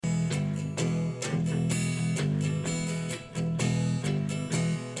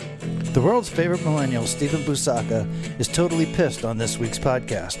The world's favorite millennial, Stephen Busaka, is totally pissed on this week's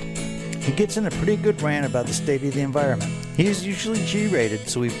podcast. He gets in a pretty good rant about the state of the environment. He is usually G-rated,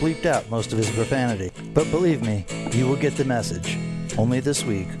 so we bleeped out most of his profanity. But believe me, you will get the message. Only this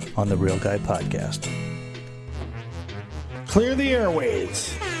week on the Real Guy Podcast. Clear the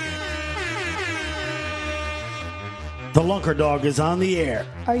airways. The Lunker Dog is on the air.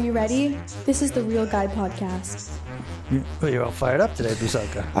 Are you ready? This is the Real Guy Podcast. You're all fired up today,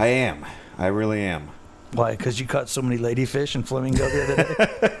 Busaka. I am. I really am. Why? Because you caught so many ladyfish in Flamingo the other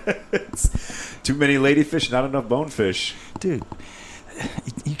day? Too many ladyfish, not enough bonefish. Dude,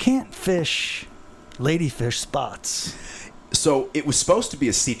 you can't fish ladyfish spots. So it was supposed to be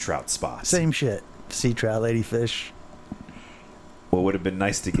a sea trout spot. Same shit. Sea trout, ladyfish. Well, it would have been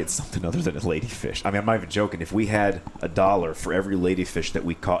nice to get something other than a ladyfish. I mean, I'm not even joking. If we had $1 for every ladyfish that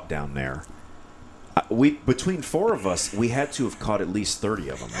we caught down there, between four of us, we had to have caught at least 30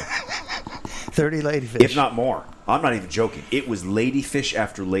 of them. 30 ladyfish. If not more. I'm not even joking. It was ladyfish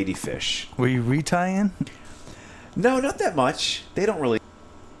after ladyfish. Were you retying? No, not that much. They don't really.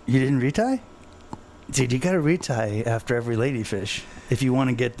 You didn't retie? Dude, you got to retie after every ladyfish if you want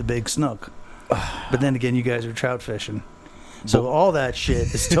to get the big snook. But then again, you guys are trout fishing. So all that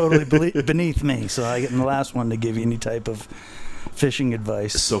shit is totally beneath me. So I get in the last one to give you any type of fishing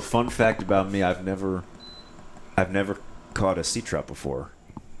advice. So fun fact about me, I've never caught a sea trout before.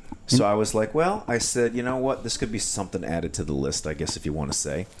 So I was like, well, I said, you know what? This could be something added to the list, I guess, if you want to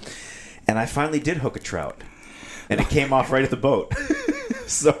say. And I finally did hook a trout. And it came off right at the boat.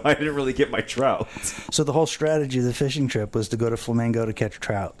 So I didn't really get my trout. So the whole strategy of the fishing trip was to go to Flamingo to catch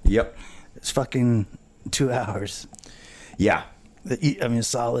trout. Yep. It's fucking 2 hours. Yeah. I mean, a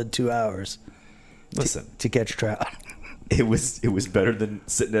solid 2 hours. Listen. To catch trout. It was better than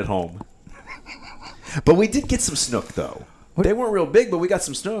sitting at home. But we did get some snook, though. They weren't real big, but we got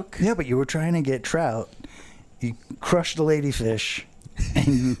some snook. Yeah, but you were trying to get trout. You crushed the ladyfish.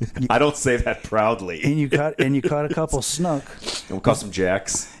 And you I don't say that proudly. And you caught a couple snook. And we caught some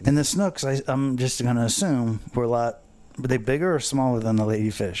jacks. And the snooks, I'm just going to assume, were were they bigger or smaller than the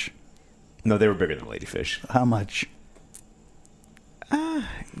ladyfish? No, they were bigger than ladyfish. How much?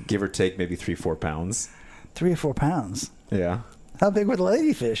 Give or take maybe 3-4 pounds. 3 or 4 pounds? Yeah. How big were the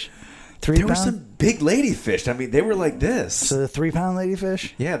ladyfish? 3 There pounds? were some big ladyfish. I mean, they were like this. So the 3 pound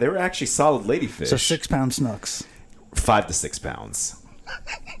ladyfish? Yeah, they were actually solid ladyfish. So 6 pound snooks. 5 to 6 pounds.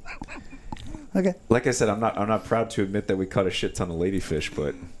 Okay. Like I said, I'm not proud to admit that we caught a shit ton of ladyfish,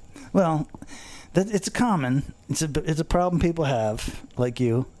 but well, it's common. It's a problem people have, like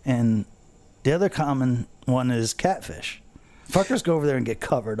you. And the other common one is catfish. Fuckers go over there and get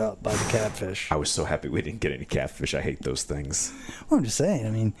covered up by the catfish. I was so happy we didn't get any catfish. I hate those things. Well, I'm just saying. I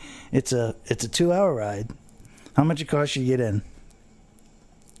mean, it's a 2 hour ride. How much it costs you to get in?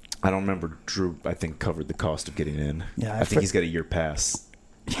 I don't remember. Drew, I think, covered the cost of getting in. Yeah, I think he's got a year pass.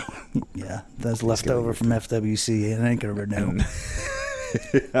 Yeah, that's left over from FWC, and I ain't gonna renew.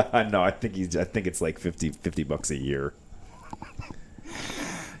 No, I think it's like $50 a year.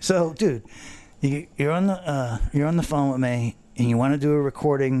 So, dude, you're on the phone with me, and you want to do a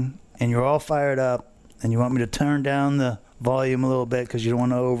recording, and you're all fired up, and you want me to turn down the volume a little bit because you don't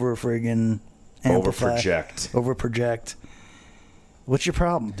want to over project. What's your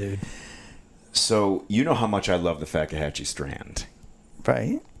problem, dude? So you know how much I love the Fakahatchee Strand,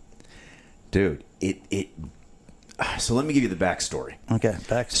 right? Dude, So let me give you the backstory. Okay,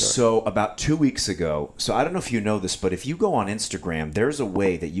 backstory. So about 2 weeks ago, so I don't know if you know this, but if you go on Instagram, there's a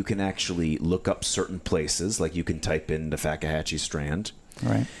way that you can actually look up certain places. Like you can type in the Fakahatchee Strand.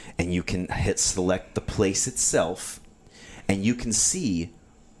 Right. And you can hit select the place itself. And you can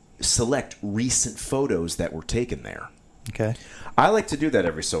select recent photos that were taken there. Okay. I like to do that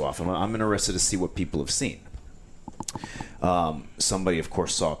every so often. I'm interested to see what people have seen. Somebody, of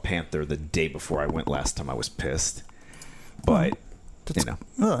course, saw a panther the day before I went last time. I was pissed. But,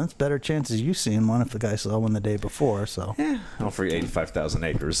 Well, that's better chances you seeing one if the guy saw one the day before, so. Yeah, don't forget 85,000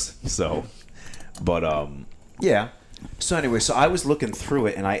 acres. So, but, yeah. So anyway, so I was looking through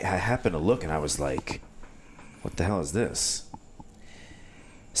it, and I happened to look, and I was like, what the hell is this?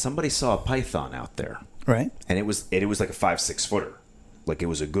 Somebody saw a python out there. Right. And it was like a 5-6 footer. Like, it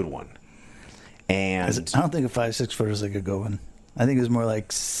was a good one. And I don't think a 5-6 footer is like a good one. I think it was more like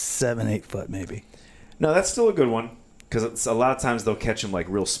 7-8 foot maybe. No, that's still a good one because a lot of times they'll catch them like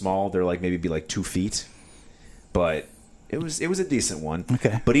real small. They're like maybe 2 feet, but it was a decent one.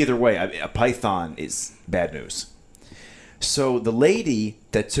 Okay. But either way, a python is bad news. So the lady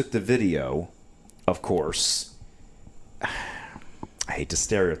that took the video, of course, I hate to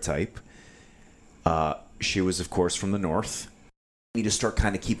stereotype. She was, of course, from the north. need to start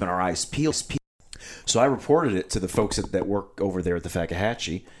kind of keeping our eyes peeled. So I reported it to the folks that work over there at the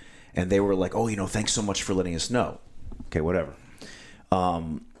Fakahatchee, and they were like, "Oh, thanks so much for letting us know." Okay, whatever.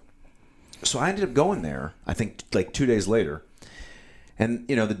 So I ended up going there, I think like 2 days later, and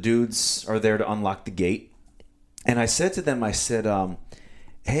the dudes are there to unlock the gate, and I said to them, I said,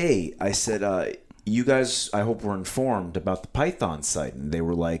 "Hey," I said, "you guys, I hope were informed about the Python site," and they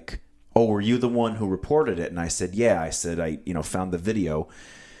were like, "Oh, were you the one who reported it?" And I said, "Yeah." I said, "I found the video."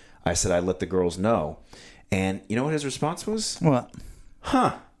 I said, "I let the girls know." And you know what his response was? What?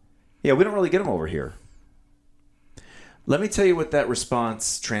 Huh. Yeah, we don't really get them over here. Let me tell you what that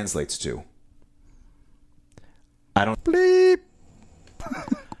response translates to. I don't... Bleep.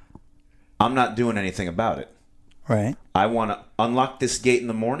 I'm not doing anything about it. Right. I want to unlock this gate in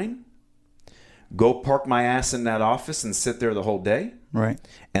the morning, go park my ass in that office and sit there the whole day. Right.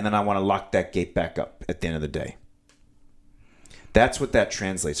 And then I want to lock that gate back up at the end of the day. That's what that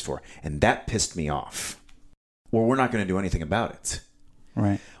translates for. And that pissed me off. Well, we're not going to do anything about it.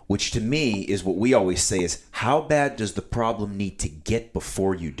 Right. Which to me is what we always say is, how bad does the problem need to get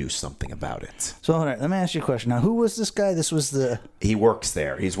before you do something about it? So hold on, let me ask you a question. Now, who was this guy? This was the... He works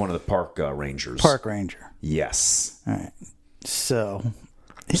there. He's one of the park rangers. Park ranger. Yes. All right. So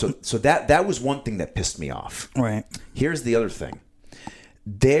that was one thing that pissed me off. Right. Here's the other thing.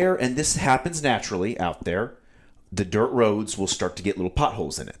 There, and this happens naturally out there, the dirt roads will start to get little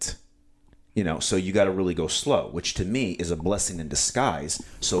potholes in it. So you got to really go slow, which to me is a blessing in disguise.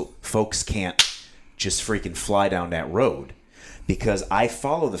 So folks can't just freaking fly down that road, because I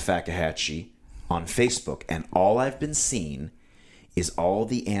follow the Fakahatchee on Facebook, and all I've been seeing is all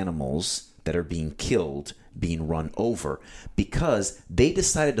the animals that are being killed, being run over, because they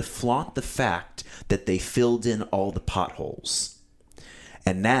decided to flaunt the fact that they filled in all the potholes.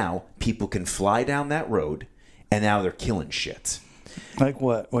 And now people can fly down that road, and now they're killing shit. Like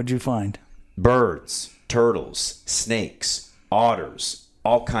what? What'd you find? Birds, turtles, snakes, otters,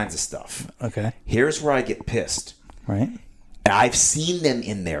 all kinds of stuff. Okay. Here's where I get pissed. Right. I've seen them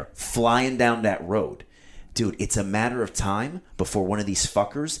in there flying down that road. Dude, it's a matter of time before one of these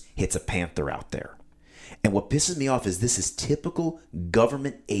fuckers hits a panther out there. And what pisses me off is this is typical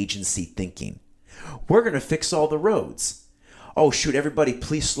government agency thinking. We're going to fix all the roads. Oh, shoot, everybody,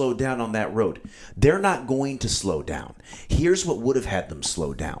 please slow down on that road. They're not going to slow down. Here's what would have had them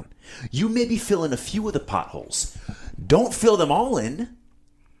slow down. You maybe fill in a few of the potholes. Don't fill them all in.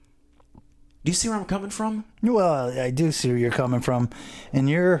 Do you see where I'm coming from? Well, I do see where you're coming from. And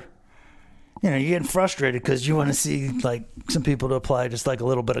you're getting frustrated because you want to see, like, some people to apply just, like, a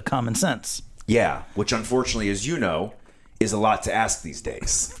little bit of common sense. Yeah, which unfortunately, as you know, is a lot to ask these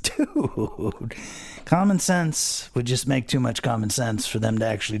days. Dude, common sense would just make too much common sense for them to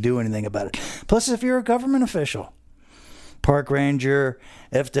actually do anything about it. Plus, if you're a government official, park ranger,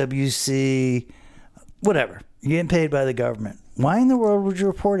 FWC, whatever, you're getting paid by the government. Why in the world would you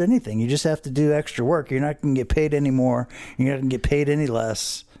report anything? You just have to do extra work. You're not going to get paid any more. You're not going to get paid any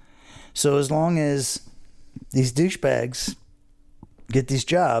less. So as long as these douchebags get these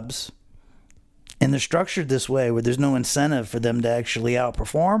jobs, and they're structured this way where there's no incentive for them to actually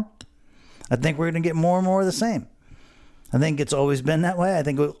outperform, I think we're going to get more and more of the same. I think it's always been that way. I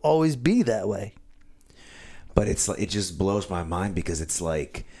think it will always be that way. But it's like, it just blows my mind because it's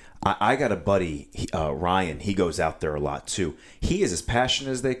like, I got a buddy, Ryan. He goes out there a lot too. He is as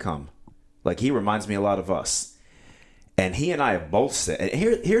passionate as they come. Like, he reminds me a lot of us. And he and I have both said, and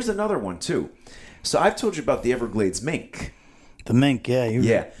here's another one too. So I've told you about the Everglades mink. The mink, yeah.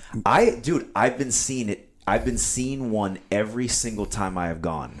 Yeah. I've been seeing it. I've been seeing one every single time I have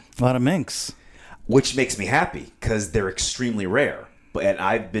gone. A lot of minks. Which makes me happy because they're extremely rare. And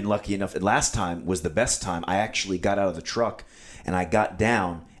I've been lucky enough. And last time was the best time. I actually got out of the truck and I got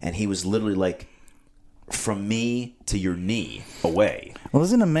down and he was literally like from me to your knee away. Well,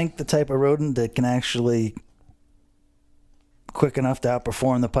 isn't a mink the type of rodent that can actually quick enough to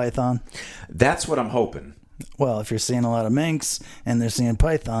outperform the python? That's what I'm hoping. Well, if you're seeing a lot of minks and they're seeing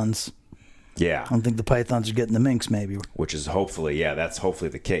pythons, yeah, I don't think the pythons are getting the minks, maybe. Which is hopefully, yeah, that's hopefully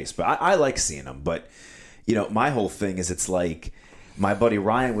the case. But I like seeing them. But, my whole thing is it's like my buddy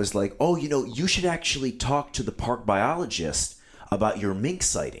Ryan was like, oh, you should actually talk to the park biologist about your mink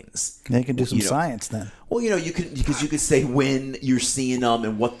sightings. They can do some science then. Well, you could say when you're seeing them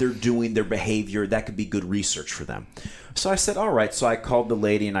and what they're doing, their behavior. That could be good research for them. So I said, all right. So I called the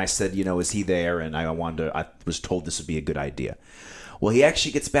lady and I said, is he there? And I was told this would be a good idea. Well, he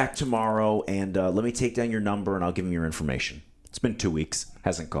actually gets back tomorrow, and let me take down your number and I'll give him your information. It's been 2 weeks.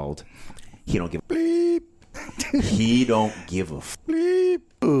 Hasn't called. He don't give a bleep. He don't give a bleep.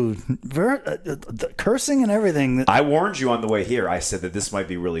 beep. Ooh, cursing and everything. I warned you on the way here. I said that this might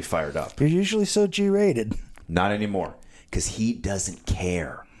be really fired up. You're usually so G-rated. Not anymore, because he doesn't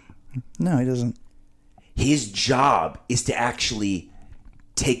care. No, he doesn't. His job is to actually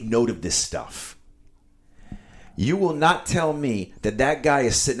take note of this stuff. You will not tell me that that guy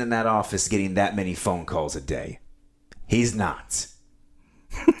is sitting in that office getting that many phone calls a day. He's not.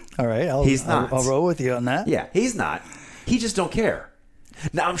 All right, He's not. I'll roll with you on that. Yeah, he's not. He just don't care.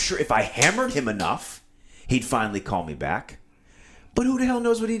 Now, I'm sure if I hammered him enough, he'd finally call me back. But who the hell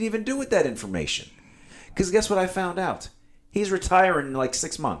knows what he'd even do with that information? Because guess what I found out? He's retiring in like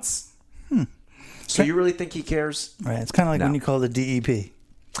 6 months. So you really think he cares? Right, it's kind of like when you call the DEP.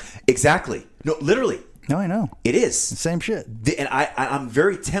 Exactly. No, literally. No, I know. It is. Same shit. And I'm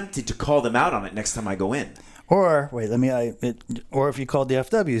very tempted to call them out on it next time I go in. Or, wait, or if you called the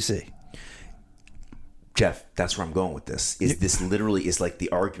FWC. Jeff, that's where I'm going with this. This literally is like the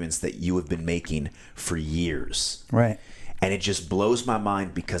arguments that you have been making for years. Right. And it just blows my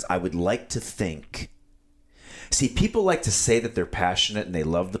mind because I would like to think... See, people like to say that they're passionate and they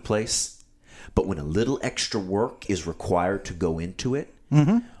love the place. But when a little extra work is required to go into it,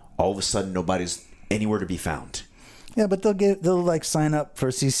 all of a sudden nobody's anywhere to be found. Yeah, but they'll like sign up for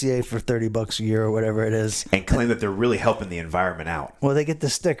CCA for $30 a year or whatever it is, and claim that they're really helping the environment out. Well, they get the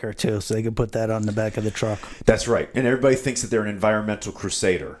sticker too, so they can put that on the back of the truck. That's right. And everybody thinks that they're an environmental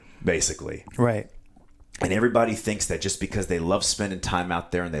crusader, basically. Right. And everybody thinks that just because they love spending time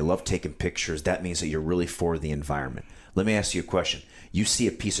out there and they love taking pictures, that means that you're really for the environment. Let me ask you a question. You see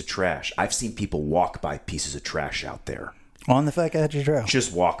a piece of trash. I've seen people walk by pieces of trash out there. On the Fakahatchee Trail.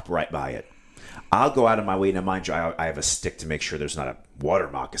 Just walk right by it. I'll go out of my way. Now, mind you, I have a stick to make sure there's not a water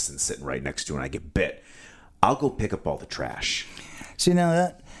moccasin sitting right next to it and I get bit. I'll go pick up all the trash. See,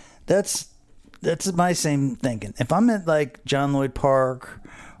 now that's my same thinking. If I'm at like John Lloyd Park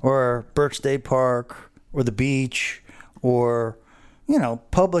or Birch State Park or the beach or,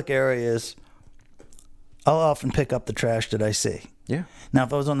 public areas, I'll often pick up the trash that I see. Yeah. Now,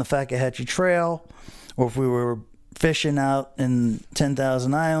 if I was on the Fakahatchee Trail or if we were fishing out in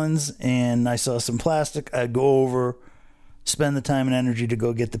 10,000 Islands and I saw some plastic, I'd go over, spend the time and energy to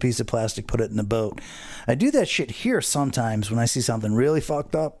go get the piece of plastic, put it in the boat. I do that shit here sometimes when I see something really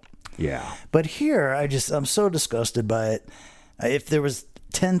fucked up. Yeah. But here, I'm so disgusted by it. If there was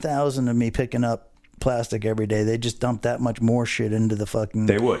 10,000 of me picking up plastic every day, they just dump that much more shit into the fucking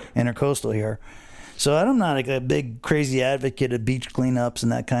intercoastal here. So I'm not like a big crazy advocate of beach cleanups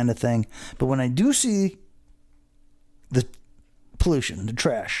and that kind of thing. But when I do see the pollution, the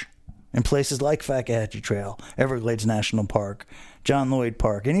trash, in places like Fakahatchee Trail, Everglades National Park, John Lloyd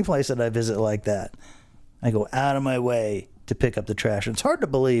Park, any place that I visit like that, I go out of my way to pick up the trash. It's hard to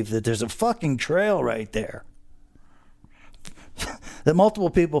believe that there's a fucking trail right there. That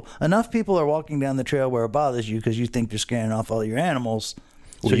enough people are walking down the trail where it bothers you because you think they're scaring off all your animals.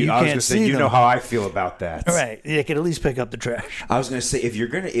 So you can't see them. You know how I feel about that. Right. You could at least pick up the trash. I was going to say, if you're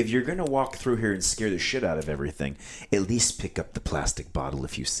gonna walk through here and scare the shit out of everything, at least pick up the plastic bottle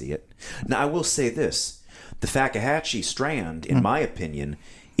if you see it. Now, I will say this. The Fakahatchee Strand, in my opinion,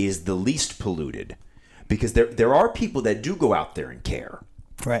 is the least polluted. Because there are people that do go out there and care.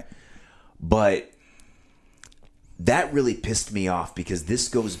 Right. But that really pissed me off because this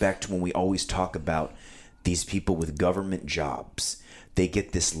goes back to when we always talk about these people with government jobs. They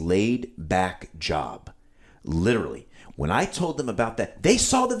get this laid-back job. Literally. When I told them about that, they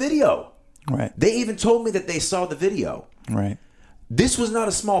saw the video. Right. They even told me that they saw the video. Right. This was not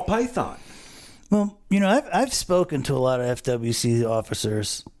a small python. Well, I've spoken to a lot of FWC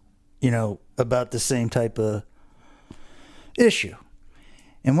officers, about the same type of issue.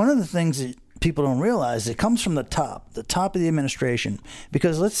 And one of the things that people don't realize, it comes from the top of the administration.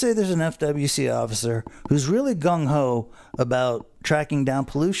 Because let's say there's an FWC officer who's really gung-ho about tracking down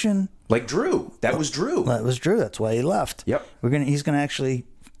pollution. Like Drew. That was Drew. That was Drew. That's why he left. Yep.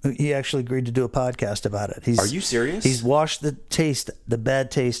 He actually agreed to do a podcast about it. Are you serious? He's washed the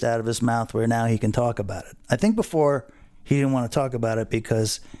bad taste out of his mouth where now he can talk about it. I think before he didn't want to talk about it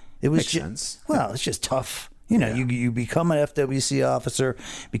because it was Makes sense. Well, it's just tough. You become an FWC officer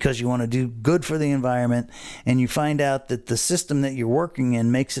because you want to do good for the environment, and you find out that the system that you're working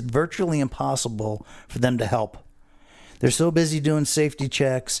in makes it virtually impossible for them to help. They're so busy doing safety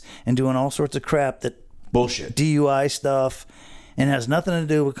checks and doing all sorts of crap that bullshit, DUI stuff, and has nothing to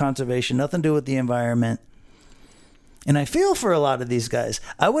do with conservation, nothing to do with the environment. And I feel for a lot of these guys.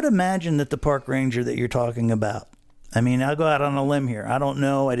 I would imagine that the park ranger that you're talking about, I'll go out on a limb here. I don't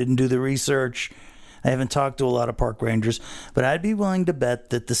know. I didn't do the research. I haven't talked to a lot of park rangers, but I'd be willing to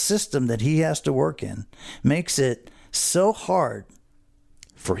bet that the system that he has to work in makes it so hard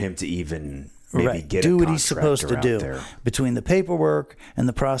for him to even maybe get do a what he's supposed to contractor do out there. between the paperwork and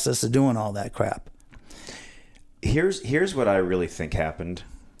the process of doing all that crap. Here's what I really think happened.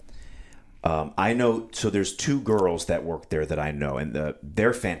 I know, so there's 2 girls that work there that I know, and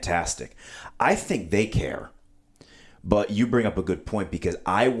they're fantastic. I think they care, but you bring up a good point, because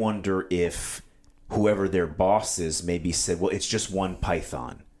I wonder if whoever their boss is maybe said, well, it's just one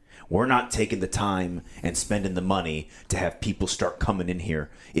python. We're not taking the time and spending the money to have people start coming in here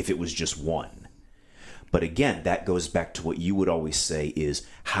if it was just one. But again, that goes back to what you would always say is,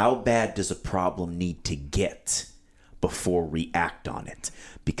 how bad does a problem need to get before we act on it?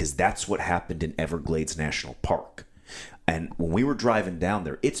 Because that's what happened in Everglades National Park. And when we were driving down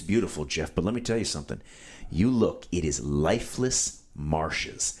there, it's beautiful, Jeff, but let me tell you something. You look, it is lifeless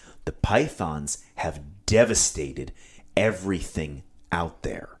marshes. The pythons have devastated everything out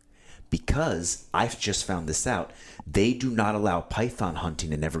there. Because, I've just found this out, they do not allow python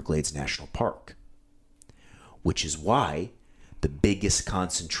hunting in Everglades National Park. Which is why the biggest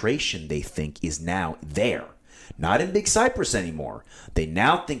concentration, they think, is now there. Not in Big Cypress anymore. They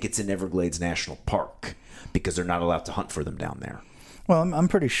now think it's in Everglades National Park because they're not allowed to hunt for them down there. Well, I'm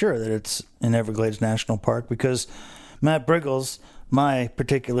pretty sure that it's in Everglades National Park, because Matt Briggles, my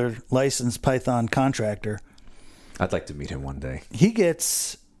particular licensed python contractor, I'd like to meet him one day. he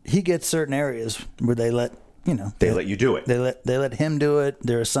gets certain areas where they let Let you do it. They let him do it.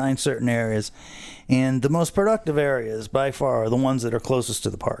 They're assigned certain areas, and the most productive areas by far are the ones that are closest to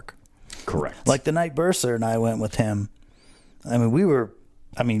the park. Correct. Like the night Bursar and I went with him. I mean, we were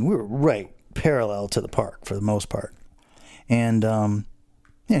right parallel to the park for the most part, and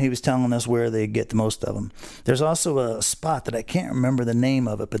he was telling us where they get the most of them. There's also a spot that I can't remember the name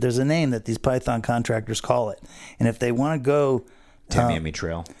of it, but there's a name that these python contractors call it, and if they want to go, Tamiami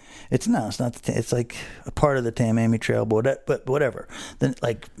Trail. it's not. It's like a part of the Tamiami Trail, but whatever. Then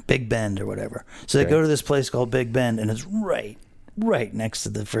like Big Bend or whatever. So they go to this place called Big Bend, and it's right next to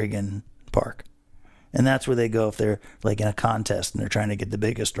the friggin' park, and that's where they go if they're like in a contest and they're trying to get the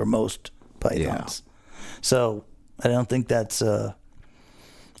biggest or most pythons. Yeah. So I don't think that's.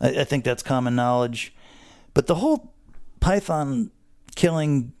 I think that's common knowledge, but the whole python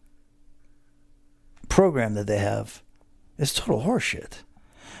killing program that they have is total horseshit.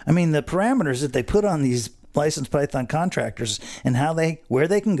 I mean, the parameters that they put on these licensed python contractors and where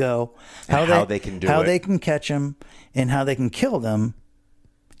they can go, how they can catch them, and how they can kill them.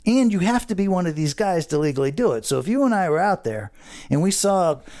 And you have to be one of these guys to legally do it. So if you and I were out there and we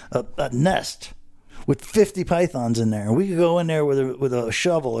saw a nest with 50 pythons in there, and we could go in there with a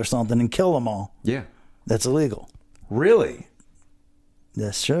shovel or something and kill them all. Yeah. That's illegal. Really?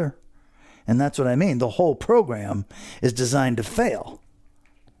 Yes, sure. And that's what I mean. The whole program is designed to fail.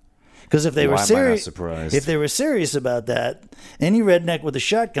 Because if they were serious, if they were serious about that, any redneck with a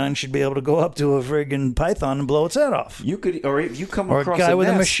shotgun should be able to go up to a friggin' python and blow its head off. You could, or if you come or across a guy a with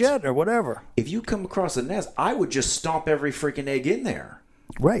nest, a machete or whatever. If you come across a nest, I would just stomp every freaking egg in there.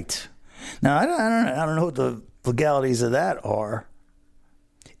 Right. Now I don't know what the legalities of that are.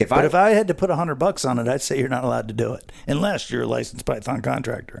 If I had to put $100 on it, I'd say you're not allowed to do it unless you're a licensed python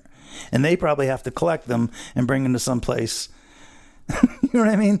contractor, and they probably have to collect them and bring them to some place. You know what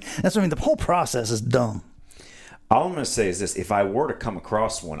I mean? That's what I mean. The whole process is dumb. All I'm going to say is this: if I were to come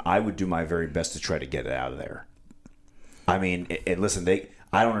across one, I would do my very best to try to get it out of there. I mean, and listen,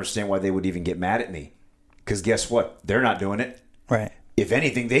 I don't understand why they would even get mad at me, because guess what? They're not doing it. Right. If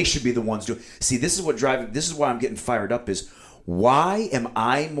anything, they should be the ones doing. See, this is why I'm getting fired up. Is why am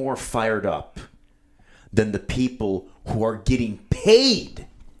I more fired up than the people who are getting paid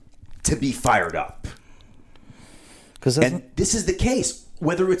to be fired up? And this is the case,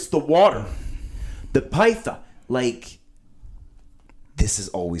 whether it's the water, the python, this is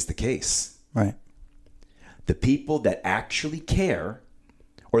always the case. Right. The people that actually care,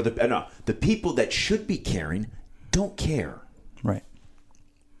 or the people that should be caring, don't care. Right.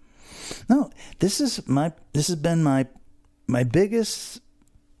 No, this has been my biggest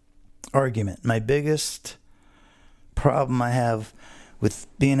argument, my biggest problem I have with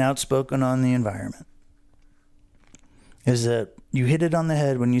being outspoken on the environment. Is that you hit it on the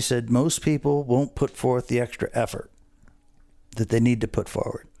head when you said most people won't put forth the extra effort that they need to put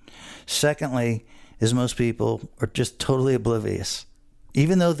forward. Secondly, is most people are just totally oblivious.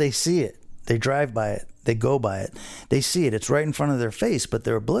 Even though they see it, they drive by it, they go by it, they see it, it's right in front of their face, but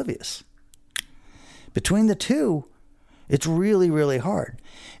they're oblivious. Between the two, it's really, really hard.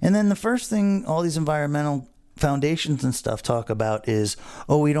 And then the first thing all these environmental foundations and stuff talk about is,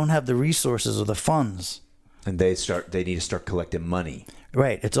 we don't have the resources or the funds. And they need to start collecting money.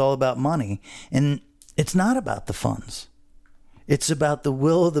 Right. It's all about money. And it's not about the funds. It's about the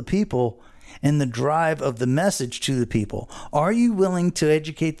will of the people and the drive of the message to the people. Are you willing to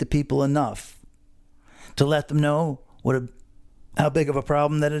educate the people enough to let them know how big of a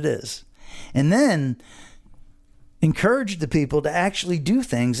problem that it is? And then encourage the people to actually do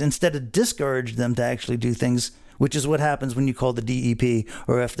things instead of discourage them to actually do things, which is what happens when you call the DEP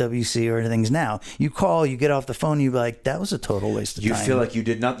or FWC or things now. You call, you get off the phone, you be like, that was a total waste of time. You feel like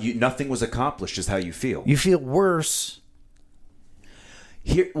nothing was accomplished is how you feel. You feel worse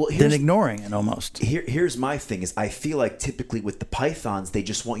than ignoring it almost. Here's my thing is I feel like typically with the pythons, they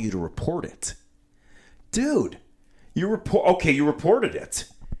just want you to report it. Dude, you reported it.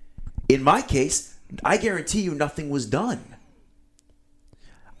 In my case, I guarantee you nothing was done.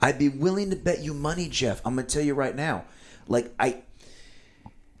 I'd be willing to bet you money, Jeff. I'm going to tell you right now. I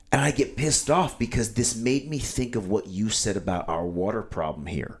get pissed off because this made me think of what you said about our water problem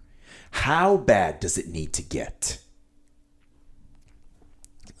here. How bad does it need to get?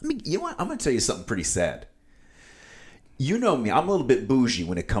 You know what? I'm going to tell you something pretty sad. You know me, I'm a little bit bougie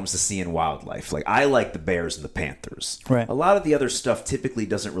when it comes to seeing wildlife. I like the bears and the panthers. Right. A lot of the other stuff typically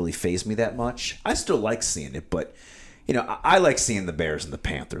doesn't really faze me that much. I still like seeing it, but I like seeing the bears and the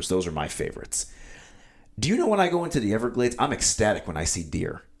panthers. Those are my favorites. Do you know when I go into the Everglades, I'm ecstatic when I see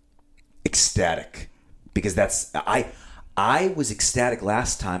deer. Ecstatic. Because I was ecstatic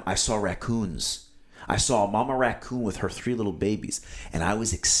last time I saw raccoons. I saw a mama raccoon with her 3 little babies, and I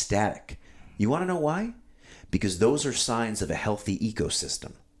was ecstatic. You want to know why? Because those are signs of a healthy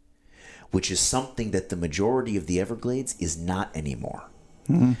ecosystem, which is something that the majority of the Everglades is not anymore.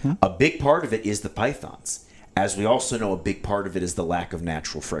 Mm-hmm. A big part of it is the pythons. As we also know, a big part of it is the lack of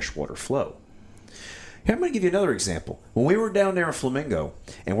natural freshwater flow. Here, I'm going to give you another example. When we were down there in Flamingo,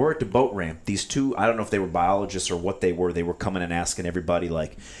 and we're at the boat ramp, these 2, I don't know if they were biologists or what they were coming and asking everybody,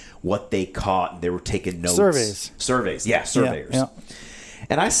 what they caught, and they were taking notes. Surveys, yeah, surveyors. Yeah.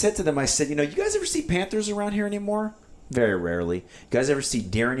 And I said to them, you guys ever see panthers around here anymore? Very rarely. You guys ever see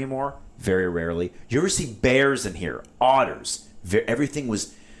deer anymore? Very rarely. You ever see bears in here? Otters? Everything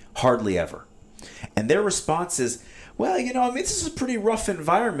was hardly ever. And their response is, well, this is a pretty rough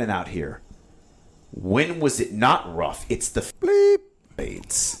environment out here. When was it not rough? It's the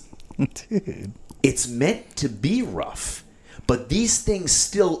Everglades. Dude. It's meant to be rough. But these things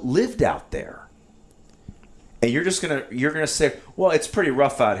still lived out there. And you're gonna say, well, it's pretty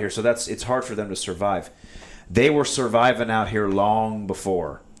rough out here, so it's hard for them to survive. They were surviving out here long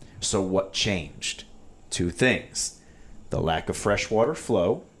before. So what changed? 2 things. The lack of freshwater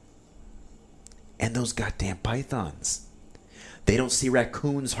flow and those goddamn pythons. They don't see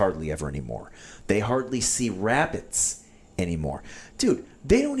raccoons hardly ever anymore. They hardly see rabbits anymore. Dude,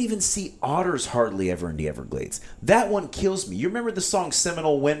 they don't even see otters hardly ever in the Everglades. That one kills me. You remember the song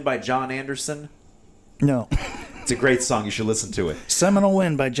Seminole Wind by John Anderson? No. It's a great song. You should listen to it. Seminole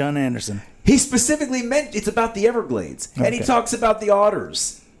Wind by John Anderson. He specifically meant it's about the Everglades. Okay. And he talks about the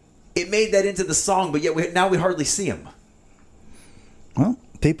otters. It made that into the song, but yet now we hardly see them. Well,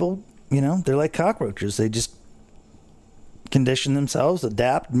 people, they're like cockroaches. They just condition themselves,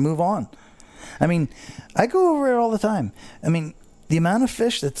 adapt, and move on. I go over it all the time. The amount of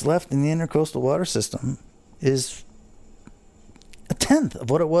fish that's left in the intercoastal water system is a tenth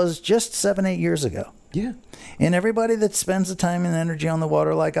of what it was just 7-8 years ago. Yeah. And everybody that spends the time and energy on the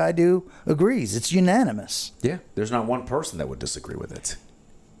water like I do agrees. It's unanimous. Yeah. There's not one person that would disagree with it.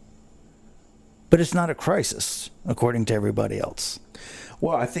 But it's not a crisis, according to everybody else.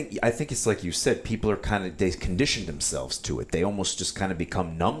 Well, I think it's like you said, people are they conditioned themselves to it. They almost just kind of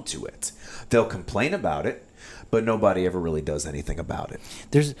become numb to it. They'll complain about it, but nobody ever really does anything about it.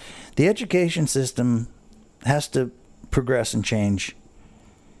 The education system has to progress and change.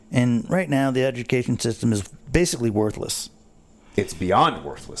 And right now, the education system is basically worthless. It's beyond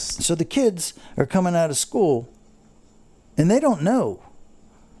worthless. So the kids are coming out of school, and they don't know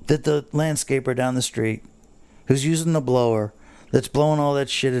that the landscaper down the street who's using the blower that's blowing all that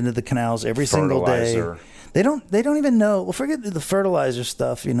shit into the canals every single day. They don't even know. Well, forget the fertilizer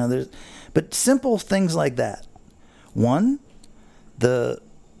stuff, but simple things like that. One, the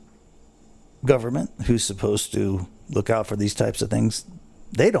government, who's supposed to look out for these types of things,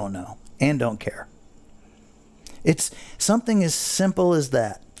 they don't know and don't care. It's something as simple as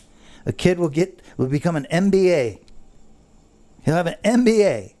that. A kid will become an MBA. He'll have an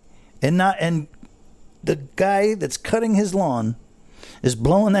MBA, and the guy that's cutting his lawn is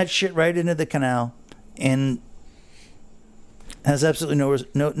blowing that shit right into the canal and has absolutely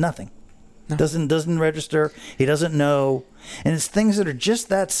nothing. No. Doesn't register. He doesn't know. And it's things that are just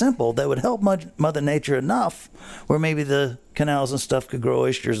that simple that would help Mother Nature enough where maybe the canals and stuff could grow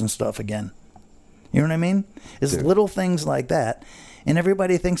oysters and stuff again. You know what I mean? It's Dude. little things like that. And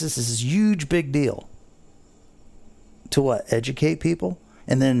everybody thinks this is this huge, big deal. To what? Educate people?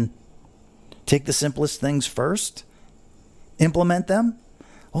 And then take the simplest things first? Implement them?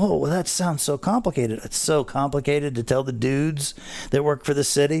 Oh, well, that sounds so complicated. It's so complicated to tell the dudes that work for the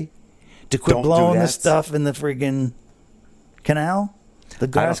city to quit Don't do blowing that. the stuff in the friggin' canal? The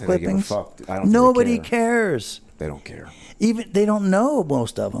grass think they give a clippings? fuck. I don't think they Nobody care. cares. They don't care. Even they don't know,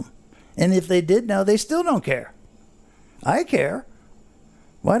 most of them. And if they did know, they still don't care. I care.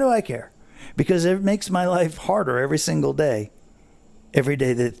 Why do I care? Because it makes my life harder every single day. Every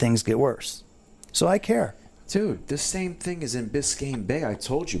day that things get worse. So I care. Dude, the same thing is in Biscayne Bay. I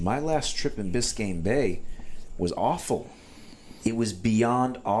told you, my last trip in Biscayne Bay was awful. It was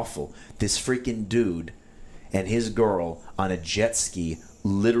beyond awful. This freaking dude and his girl on a jet ski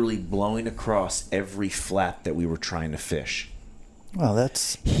literally blowing across every flat that we were trying to fish. Well,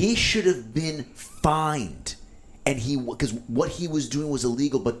 that's... He should have been fined. And because what he was doing was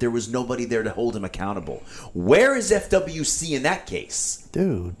illegal, but there was nobody there to hold him accountable. Where is FWC in that case?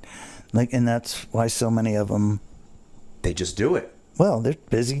 Dude. Like, and that's why so many of them... They just do it. Well, they're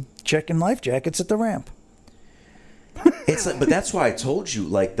busy checking life jackets at the ramp. It's like, but that's why I told you,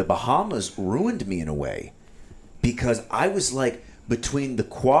 like, the Bahamas ruined me in a way. Because I was like, between the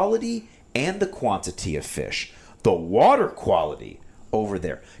quality and the quantity of fish, the water quality over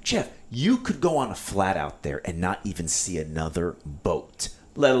there. Jeff, you could go on a flat out there and not even see another boat.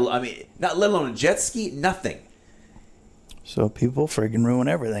 Let alone a jet ski, nothing. So people friggin' ruin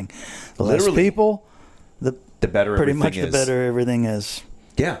everything. The Literally. less people, the better pretty everything much is. the better everything is.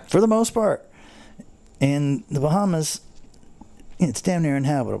 Yeah. For the most part. And the Bahamas, it's damn near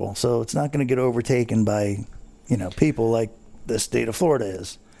inhabitable. So it's not going to get overtaken by, people like the state of Florida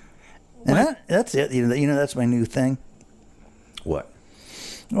is. And that's it. That's my new thing. What?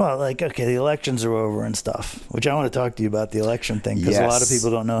 Well, like, okay, the elections are over and stuff, which I want to talk to you about the election thing because a lot of Yes.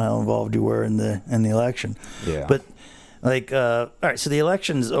 people don't know how involved you were in the election. Yeah. But like, all right, so the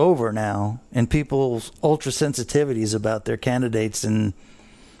election's over now, and people's ultra sensitivities about their candidates and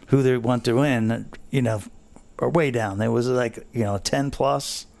who they want to win, are way down. There was like 10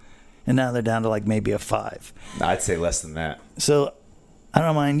 plus, and now they're down to like maybe a 5. I'd say less than that. So I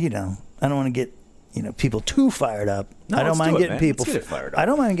don't mind, I don't want to get people too fired up. No, I don't let's mind do it, getting man. people. Let's get it fired up. I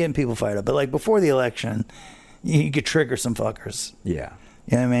don't mind getting people fired up. But like before the election, you could trigger some fuckers. Yeah.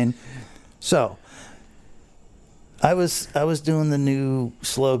 You know what I mean? So I was doing the new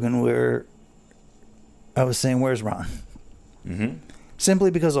slogan where I was saying, "Where's Ron?" Mm-hmm.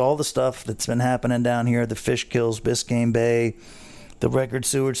 Simply because of all the stuff that's been happening down here, the fish kills, Biscayne Bay, the record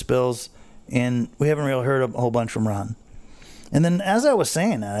sewage spills, and we haven't really heard a whole bunch from Ron. And then as I was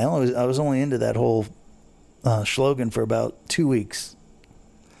saying that, I was only into that whole slogan for about 2 weeks.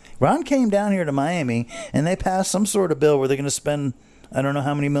 Ron came down here to Miami, and they passed some sort of bill where they're going to spend, I don't know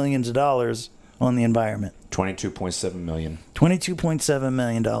how many millions of dollars on the environment. $22.7 million. $22.7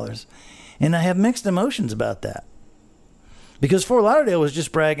 million. And I have mixed emotions about that. Because Fort Lauderdale was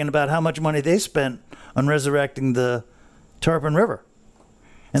just bragging about how much money they spent on resurrecting the Tarpon River.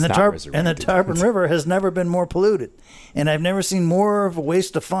 And It's the not resurrected. Tarpon River has never been more polluted. And I've never seen more of a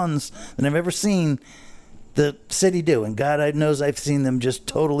waste of funds than I've ever seen the city do. And God knows I've seen them just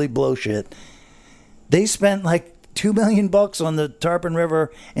totally blow shit. They spent like $2 million on the Tarpon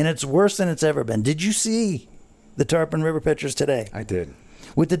River, and it's worse than it's ever been. Did you see the Tarpon River pictures today? I did.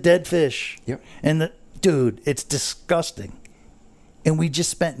 With the dead fish. Yep. And dude, it's disgusting. And we just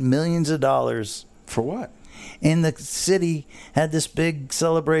spent millions of dollars. For what? And the city had this big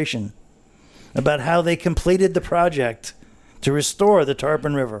celebration about how they completed the project to restore the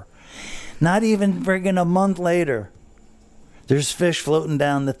Tarpon River. Not even friggin' a month later, there's fish floating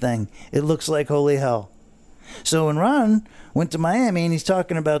down the thing. It looks like holy hell. So when Ron went to Miami and he's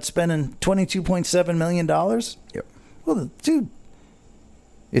talking about spending $22.7 million, Yep. well, dude,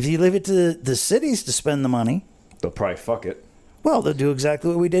 if you leave it to the cities to spend the money, They'll probably fuck it. well, they'll do exactly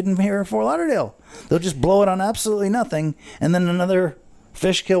what we did here in Fort Lauderdale. They'll just blow it on absolutely nothing, and then another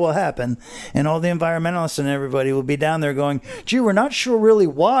fish kill will happen, and all the environmentalists and everybody will be down there going, gee, we're not sure really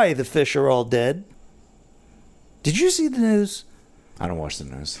why the fish are all dead. Did you see the news? I don't watch the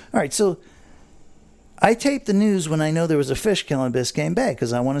news. All right, so I tape the news when I know there was a fish kill in Biscayne Bay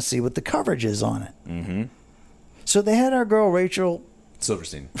because I want to see what the coverage is on it. Mm-hmm. So they had our girl, Rachel,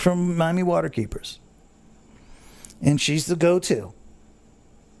 Silverstein. from Miami Waterkeepers. And she's the go-to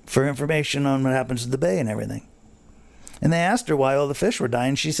for information on what happens to the bay and everything. And they asked her why all the fish were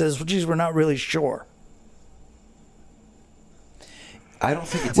dying. She says, well, geez, we're not really sure. I don't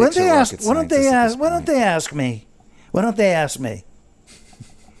think it takes Why don't they a ask? rocket Why don't they scientist at ask? this Why don't point. they ask me? Why don't they ask me?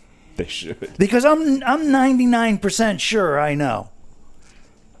 They should. Because I'm 99% sure I know.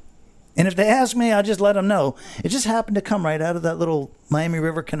 And if they ask me, I'll just let them know. It just happened to come right out of that little Miami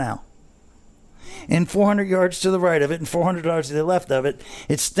River Canal. And 400 yards to the right of it and 400 yards to the left of it,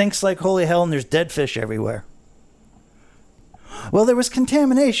 it stinks like holy hell and there's dead fish everywhere. Well, there was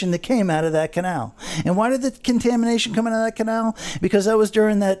contamination that came out of that canal. And why did the contamination come out of that canal? Because that was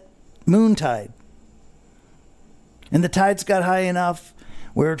during that moon tide. And the tides got high enough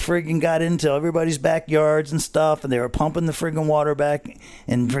where it friggin' got into everybody's backyards and stuff, and they were pumping the friggin' water back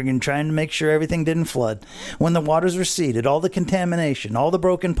and friggin' trying to make sure everything didn't flood. When the waters receded, all the contamination, all the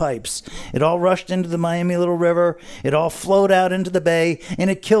broken pipes, it all rushed into the Miami Little River, it all flowed out into the bay, and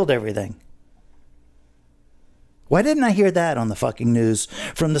it killed everything. Why didn't I hear that on the fucking news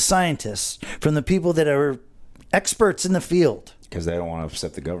from the scientists, from the people that are experts in the field? Because they don't want to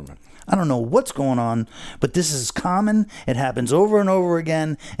upset the government. I don't know what's going on, but this is common. It happens over and over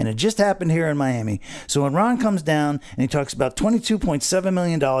again, and it just happened here in Miami. So when Ron comes down and he talks about $22.7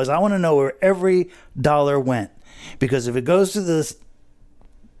 million, I want to know where every dollar went. Because if it goes to the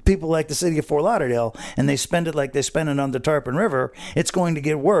people like the city of Fort Lauderdale and they spend it like they spend it on the Tarpon River, it's going to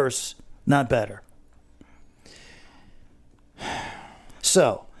get worse, not better.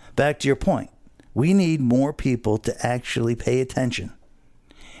 So, back to your point. We need more people to actually pay attention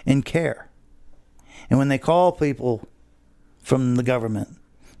and care. And when they call people from the government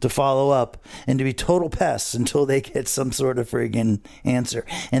to follow up and to be total pests until they get some sort of friggin' answer.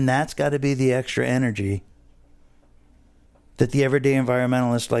 And that's got to be the extra energy that the everyday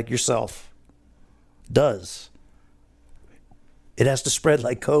environmentalist like yourself does. It has to spread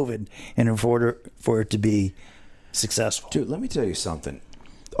like COVID in order for it to be successful. Dude, let me tell you something.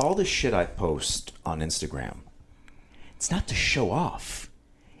 All the shit I post on Instagram, it's not to show off.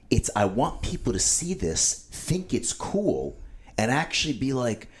 It's I want people to see this, think it's cool, and actually be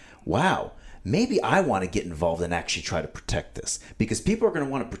like, wow, maybe I want to get involved and actually try to protect this. Because people are going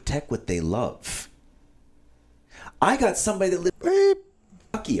to want to protect what they love. I got somebody that lives in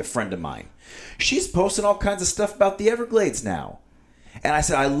Kentucky, a friend of mine. She's posting all kinds of stuff about the Everglades now. And I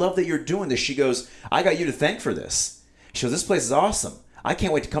said, I love that you're doing this. She goes, I got you to thank for this. She goes, this place is awesome. I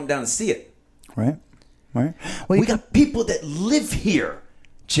can't wait to come down and see it. Right. Well, we got people that live here,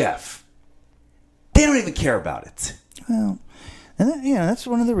 Jeff. They don't even care about it. Well, and that, that's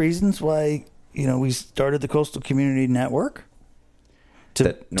one of the reasons why, we started the Coastal Community Network.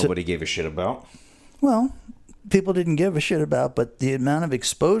 That nobody gave a shit about? Well, people didn't give a shit about, but the amount of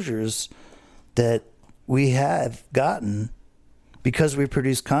exposures that we have gotten because we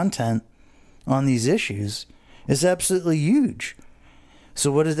produce content on these issues is absolutely huge.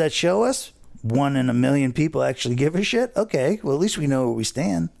 So what does that show us? 1 in a million people actually give a shit? Okay, well, at least we know where we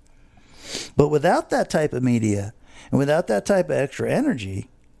stand. But without that type of media and without that type of extra energy,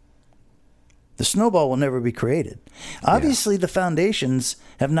 the snowball will never be created. Obviously, the foundations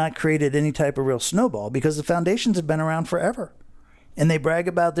have not created any type of real snowball because the foundations have been around forever. And they brag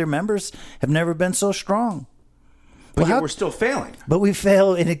about their members have never been so strong. But yet we're still failing. But we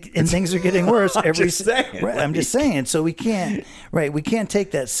fail, and things are getting worse every. Just saying, right, I'm just saying. So we can't. Right, we can't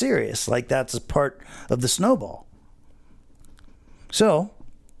take that serious. Like that's a part of the snowball. So,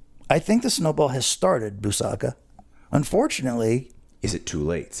 I think the snowball has started, Busaka. Unfortunately, is it too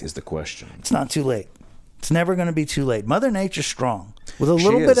late? Is the question. It's not too late. It's never going to be too late. Mother Nature's strong. With a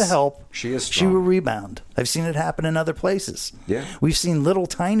little bit of help, she is strong. She will rebound. I've seen it happen in other places. Yeah. We've seen little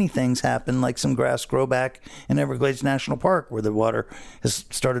tiny things happen, like some grass grow back in Everglades National Park where the water has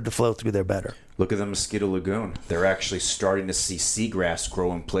started to flow through there better. Look at the Mosquito Lagoon. They're actually starting to see seagrass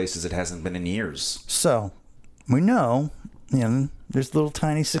grow in places it hasn't been in years. So, we know, there's little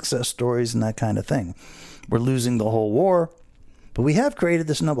tiny success stories and that kind of thing. We're losing the whole war, but we have created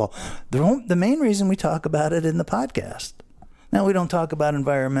the snowball. The main reason we talk about it in the podcast. Now, we don't talk about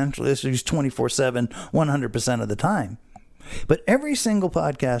environmental issues 24/7, 100% of the time. But every single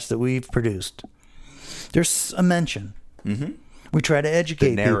podcast that we've produced, there's a mention. Mm-hmm. We try to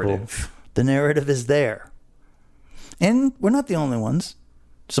educate people. The narrative is there. And we're not the only ones.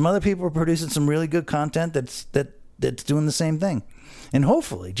 Some other people are producing some really good content that's doing the same thing. And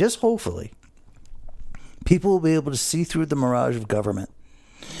hopefully, just hopefully, people will be able to see through the mirage of government.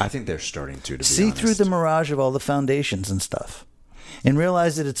 I think they're starting to be see honest. Through the mirage of all the foundations and stuff and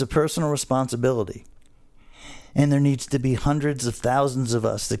realize that it's a personal responsibility. And there needs to be hundreds of thousands of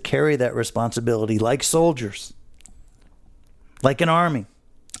us that carry that responsibility like soldiers, like an army.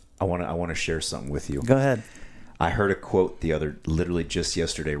 I want to share something with you. Go ahead. I heard a quote literally just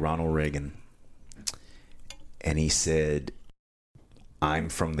yesterday, Ronald Reagan. And he said, I'm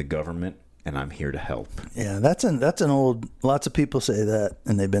from the government and I'm here to help. Yeah, that's an old. Lots of people say that,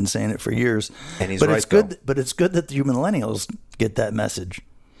 and they've been saying it for years. And he's but right, it's good. though. But it's good that the millennials get that message,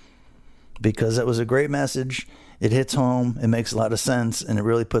 because that was a great message. It hits home. It makes a lot of sense, and it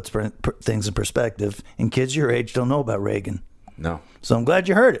really puts things in perspective. And kids your age don't know about Reagan, No. so I'm glad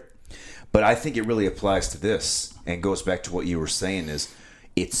you heard it. But I think it really applies to this and goes back to what you were saying is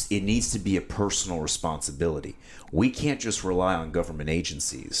it needs to be a personal responsibility. We can't just rely on government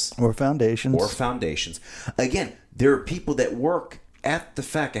agencies Or foundations. Again, there are people that work at the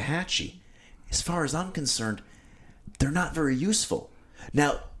Fakahatchee. As far as I'm concerned, they're not very useful.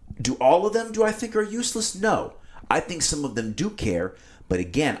 Now, do all of them do I think are useless? No. I think some of them do care, but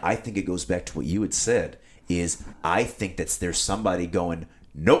again, I think it goes back to what you had said is I think that there's somebody going,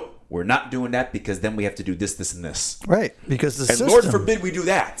 nope, we're not doing that because then we have to do this, this, and this. Right, because the And system. Lord forbid we do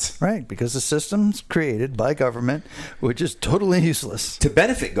that. Right, because the system's created by government, which is totally useless. To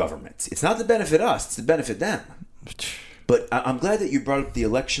benefit government. It's not to benefit us, it's to benefit them. But I'm glad that you brought up the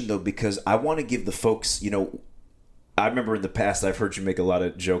election, though, because I want to give the folks, I remember in the past I've heard you make a lot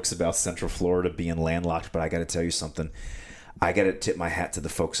of jokes about Central Florida being landlocked, but I got to tell you something. I got to tip my hat to the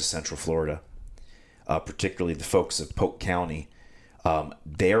folks of Central Florida, particularly the folks of Polk County.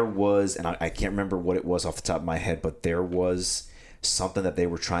 There was, and I can't remember what it was off the top of my head, but there was something that they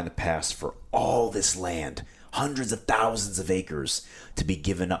were trying to pass for all this land, hundreds of thousands of acres to be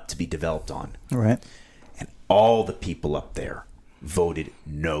given up to be developed on. Right. And all the people up there voted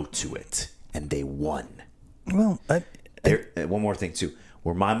no to it, and they won. Well, One more thing, too.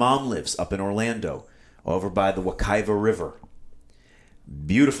 Where my mom lives, up in Orlando, over by the Wekiva River.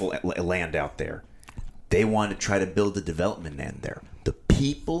 Beautiful land out there. They wanted to try to build a development land there. The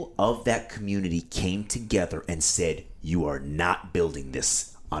people of that community came together and said, you are not building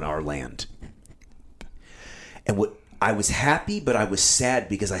this on our land. And I was happy, but I was sad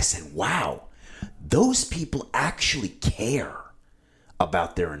because I said, wow, those people actually care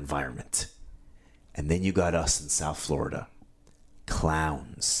about their environment. And then you got us in South Florida.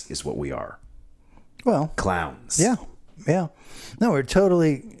 Clowns is what we are. well, Clowns. yeah. No, we're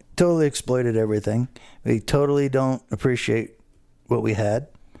totally exploited everything. We totally don't appreciate what we had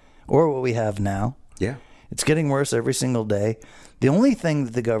or what we have now. Yeah. It's getting worse every single day. The only thing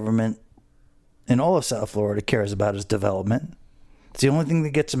that the government in all of South Florida cares about is development. It's the only thing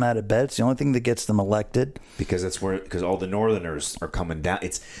that gets them out of bed. It's the only thing that gets them elected. Because all the Northerners are coming down.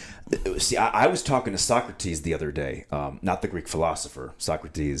 I was talking to Socrates the other day, not the Greek philosopher,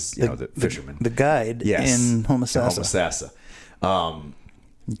 Socrates, the fisherman, The guide in Homosassa.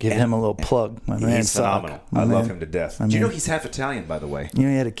 Give him a little plug. My man He's phenomenal. I love him to death. Do you know he's half Italian, by the way? He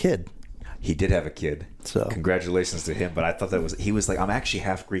had a kid. He did have a kid. So congratulations to him. But I thought he was like, I'm actually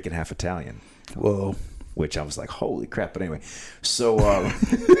half Greek and half Italian. Whoa. Which I was like, holy crap. But anyway, so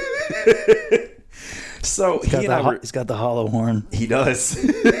he's got the hollow horn. He does.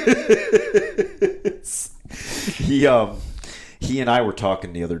 He and I were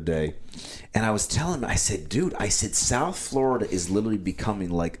talking the other day, and I was telling him, I said, dude, South Florida is literally becoming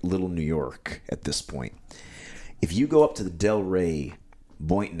like little New York at this point. If you go up to the Delray,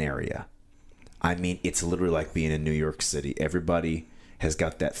 Boynton area, I mean, it's literally like being in New York City. Everybody has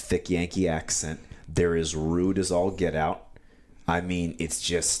got that thick Yankee accent. They're as rude as all get out. I mean, it's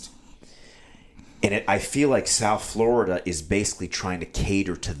just... And I feel like South Florida is basically trying to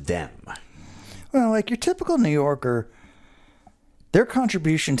cater to them. Well, like your typical New Yorker, their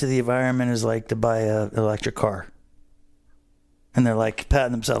contribution to the environment is like to buy an electric car. And they're like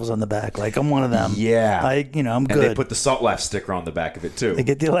patting themselves on the back, like I'm one of them. Yeah. I'm good. And they put the Salt Life sticker on the back of it too. They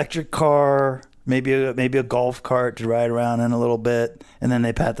get the electric car, maybe a golf cart to ride around in a little bit, and then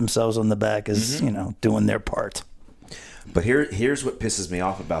they pat themselves on the back as, doing their part. But here's what pisses me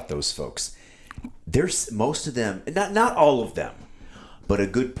off about those folks. There's most of them, not all of them, but a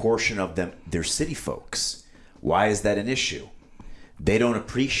good portion of them, they're city folks. Why is that an issue? They don't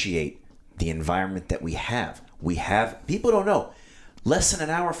appreciate the environment that we have. People don't know. Less than an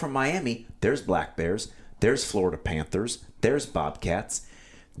hour from Miami, there's black bears, there's Florida panthers, there's bobcats.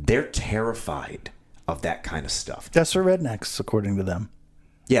 They're terrified of that kind of stuff. That's for rednecks, according to them.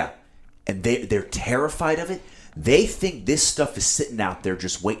 Yeah. And they're terrified of it. They think this stuff is sitting out there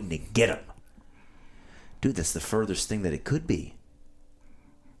just waiting to get them. Dude, that's the furthest thing that it could be.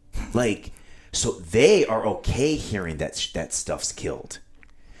 So they are okay hearing that stuff's killed.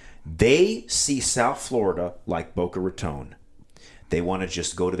 They see South Florida like Boca Raton. They want to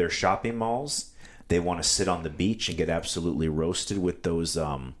just go to their shopping malls. They want to sit on the beach and get absolutely roasted with those...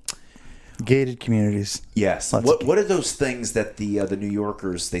 gated communities. Yes. What are those things that the New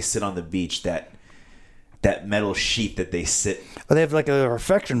Yorkers, they sit on the beach that... that metal sheet that they sit. Oh, they have like a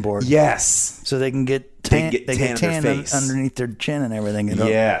reflection board. Yes. So they can get tan. They get tan on their face. Underneath their chin and everything.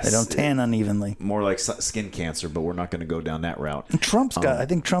 Yes. They don't tan unevenly. More like skin cancer, but we're not going to go down that route. And Trump's got. I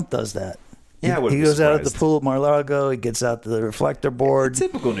think Trump does that. Yeah, he goes out at the pool at Mar-a-Lago. He gets out to the reflector board.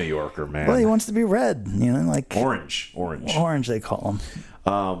 Typical New Yorker, man. Well, he wants to be red. Like orange. Orange, they call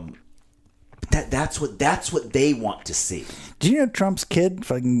him. That's what they want to see. Do you know Trump's kid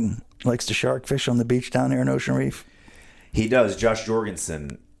fucking likes to shark fish on the beach down there in Ocean Reef? He does. Josh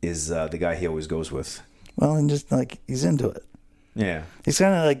Jorgensen is the guy he always goes with. Well, and just like he's into it. Yeah. He's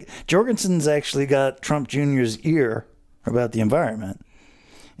kind of like Jorgensen's actually got Trump Jr.'s ear about the environment,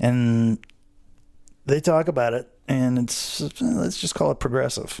 and they talk about it, and let's just call it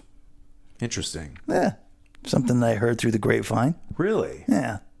progressive. Interesting. Yeah, something that I heard through the grapevine. Really?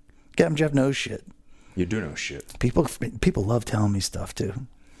 Yeah, Captain Jeff knows shit. You do know shit. People love telling me stuff too.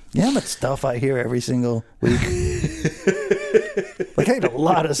 You know how much stuff I hear every single week? Like I get a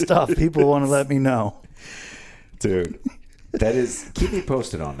lot of stuff people want to let me know. Dude, that is... Keep me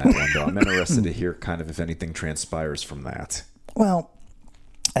posted on that one, though. I'm interested to hear kind of if anything transpires from that. Well,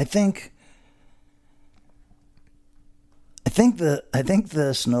 I think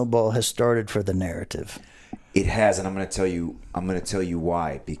the snowball has started for the narrative. It has, and I'm going to tell you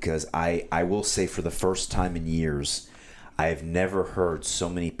why. Because I will say for the first time in years, I have never heard so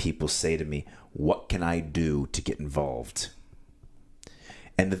many people say to me, "What can I do to get involved?"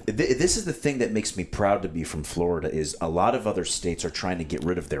 And this is the thing that makes me proud to be from Florida is a lot of other states are trying to get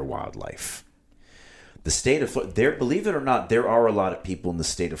rid of their wildlife. The state of Florida, believe it or not, there are a lot of people in the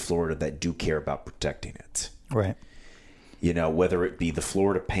state of Florida that do care about protecting it. Right. Whether it be the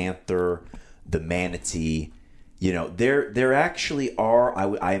Florida panther, the manatee, there actually are,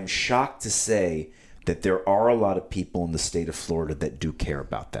 I am shocked to say that there are a lot of people in the state of Florida that do care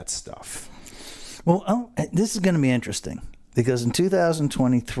about that stuff. Well, this is going to be interesting because in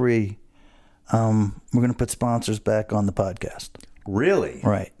 2023, we're going to put sponsors back on the podcast. Really?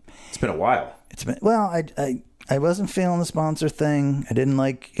 Right. It's been a while. I wasn't feeling the sponsor thing. I didn't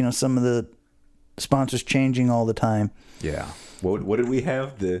like, some of the sponsors changing all the time. Yeah. What did we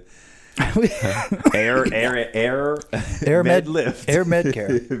have? The Air Med Lift. Air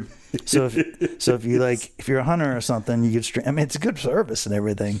Medcare. So if you're a hunter or something, you get it's a good service and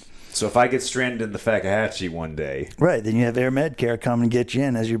everything. So if I get stranded in the Fakahatchee one day, right, then you have Air Medcare come and get you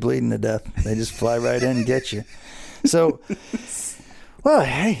in as you're bleeding to death. They just fly right in and get you. So, well,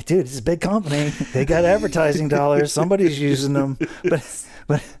 hey, dude, it's a big company. They got advertising dollars. Somebody's using them.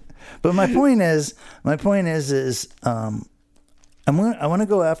 But my point is I want to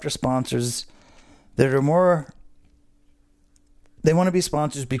go after sponsors that are more. They want to be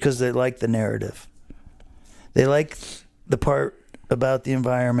sponsors because they like the narrative. They like the part about the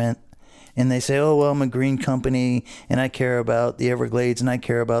environment, and they say, "Oh, well, I'm a green company, and I care about the Everglades, and I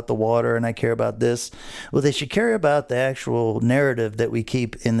care about the water, and I care about this." Well, they should care about the actual narrative that we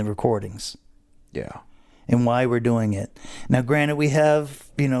keep in the recordings. Yeah. And why we're doing it. Now, granted, we have,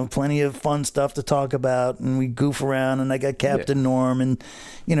 plenty of fun stuff to talk about, and we goof around, and I got Captain Norm, and,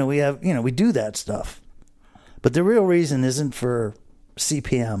 we do that stuff. But the real reason isn't for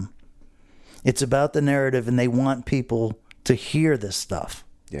CPM. It's about the narrative, and they want people to hear this stuff.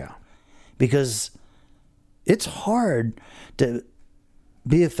 Yeah. Because it's hard to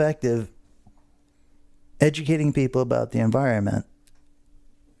be effective educating people about the environment.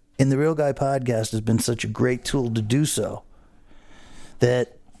 And the Real Guy podcast has been such a great tool to do so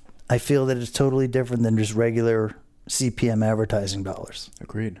that I feel that it's totally different than just regular CPM advertising dollars.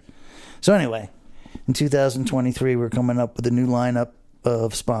 Agreed. So anyway, in 2023, we're coming up with a new lineup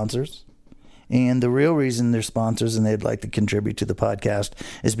of sponsors. And the real reason they're sponsors and they'd like to contribute to the podcast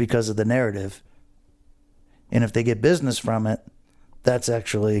is because of the narrative. And if they get business from it, that's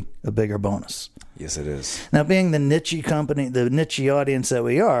actually a bigger bonus. Yes, it is. Now, being the niche company, the niche audience that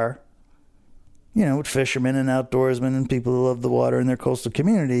we are, with fishermen and outdoorsmen and people who love the water in their coastal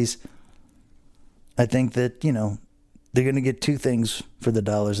communities, I think that, they're going to get two things for the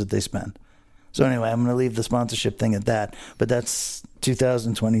dollars that they spend. So anyway, I'm going to leave the sponsorship thing at that. But that's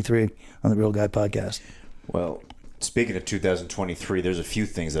 2023 on the Real Guy podcast. Well, speaking of 2023, there's a few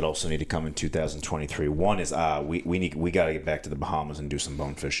things that also need to come in 2023. One is we got to get back to the Bahamas and do some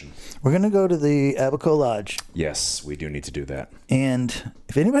bone fishing. We're going to go to the Abaco Lodge. Yes, we do need to do that. And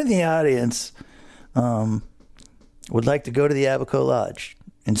if anybody in the audience would like to go to the Abaco Lodge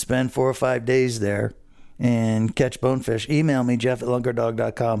and spend 4 or 5 days there and catch bonefish, email me,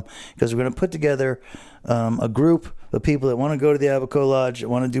 jeff@lunkerdog.com, because we're going to put together a group of people that want to go to the Abaco Lodge, that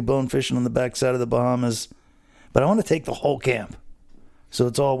want to do bone fishing on the backside of the Bahamas. But I want to take the whole camp. So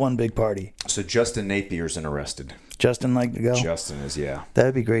it's all one big party. So Justin Napier's interested. Justin like to go? Justin is, yeah. That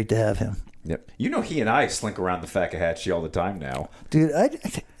would be great to have him. Yep. You know, he and I slink around the Fakahatchee all the time now. Dude,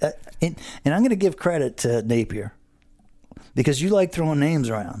 and I'm going to give credit to Napier because you like throwing names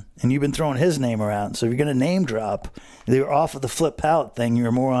around, and you've been throwing his name around. So if you're going to name drop, they were off of the flip palette thing.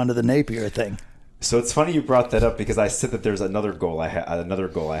 You're more onto the Napier thing. So it's funny you brought that up because I said that there's another goal I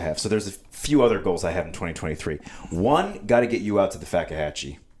have. So there's a few other goals I have in 2023. One, got to get you out to the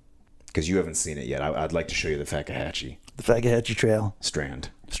Fakahatchee because you haven't seen it yet. I'd like to show you the Fakahatchee. The Fakahatchee Trail. Strand.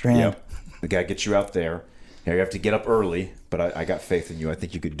 Yep. We got to get you out there. You have to get up early, but I got faith in you. I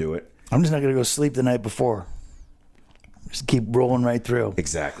think you could do it. I'm just not going to go sleep the night before. Just keep rolling right through.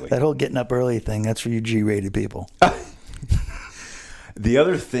 Exactly. That whole getting up early thing, that's for you G-rated people. The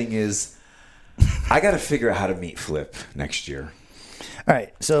other thing is, I got to figure out how to meet Flip next year. All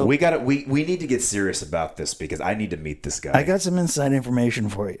right, so we need to get serious about this because I need to meet this guy. I got some inside information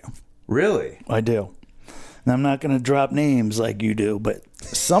for you. Really? I do. And I'm not going to drop names like you do, but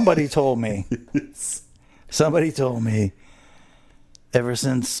somebody told me. Somebody told me ever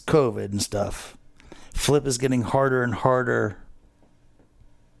since COVID and stuff, Flip is getting harder and harder,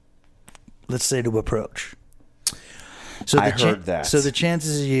 let's say, to approach. So I heard that. So the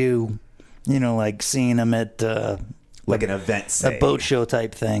chances of you like seeing him at like an event, say. a boat show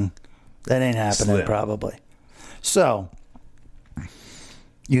type thing, that ain't happening. Slim. Probably. So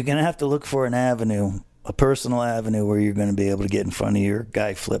you're going to have to look for an avenue, a personal avenue where you're going to be able to get in front of your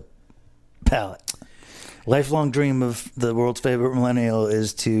guy Flip palette. Lifelong dream of the world's favorite millennial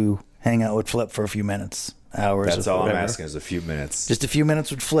is to hang out with Flip for a few minutes, hours. That's all I'm asking is a few minutes. Just a few minutes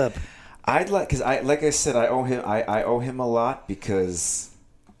with Flip. I'd like, because like I said, I owe him a lot because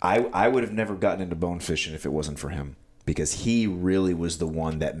I would have never gotten into bone fishing if it wasn't for him, because he really was the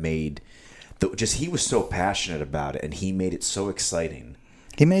one that made he was so passionate about it and he made it so exciting.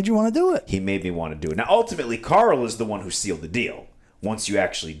 He made you want to do it. He made me want to do it. Now, ultimately, Carl is the one who sealed the deal once you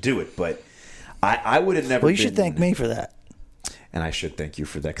actually do it, but I would have never. Well, you should thank me for that. And I should thank you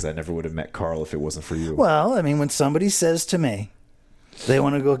for that because I never would have met Carl if it wasn't for you. Well, I mean, when somebody says to me they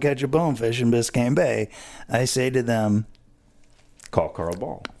want to go catch a bonefish in Biscayne Bay, I say to them, call Carl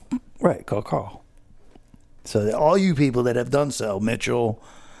Ball. Right, call Carl. So all you people that have done so, Mitchell,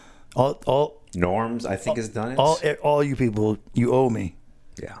 all Norms, I think, has done it. All you people, you owe me.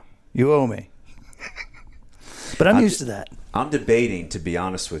 Yeah. You owe me. But I'm used to that. I'm debating, to be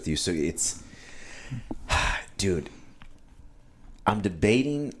honest with you. So it's, dude, I'm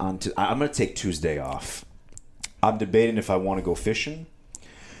debating I'm going to take Tuesday off. I'm debating if I want to go fishing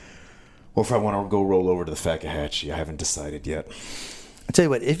or if I want to go roll over to the Fakahatchee. I haven't decided yet. I'll tell you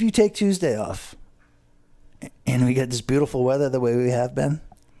what, if you take Tuesday off and we get this beautiful weather the way we have been,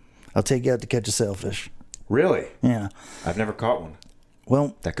 I'll take you out to catch a sailfish. Really? Yeah. I've never caught one.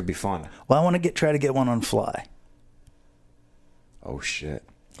 Well, that could be fun. Well, I want to try to get one on fly. Oh, shit.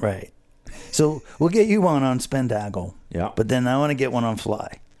 Right. So we'll get you one on Spendagle. Yeah. But then I want to get one on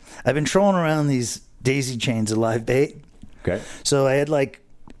fly. I've been trolling around these daisy chains of live bait. Okay. So I had like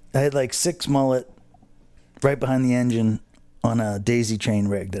 6 mullet right behind the engine on a daisy chain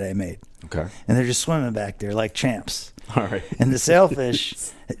rig that I made. Okay. And they're just swimming back there like champs. All right. And the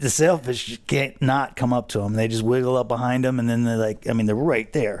sailfish can't not come up to them. They just wiggle up behind them, and then they're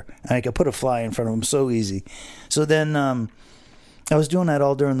right there. And I could put a fly in front of them so easy. So then I was doing that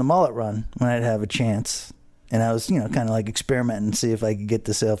all during the mullet run when I'd have a chance. And I was, kind of like experimenting to see if I could get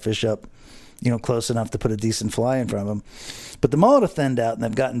the sailfish up, close enough to put a decent fly in front of them. But the mullet have thinned out and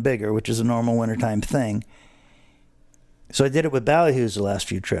they've gotten bigger, which is a normal wintertime thing. So I did it with ballyhoos the last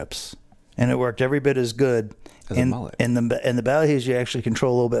few trips. And it worked every bit as good. As a mullet. And the ballyhoos you actually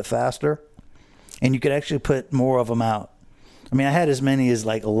control a little bit faster. And you could actually put more of them out. I mean, I had as many as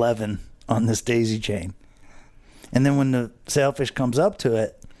like 11 on this daisy chain. And then when the sailfish comes up to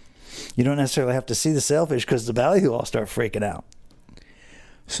it, you don't necessarily have to see the sailfish because the ballyhoo all start freaking out.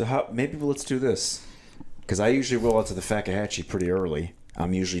 So maybe let's do this. Because I usually roll out to the Fakahatchee pretty early.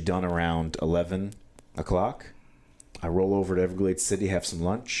 I'm usually done around 11 o'clock. I roll over to Everglades City, have some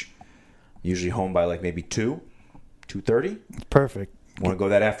lunch. Usually home by like maybe 2:30. Perfect. Want to go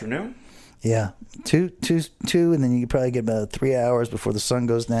that afternoon? Yeah, 2, and then you could probably get about 3 hours before the sun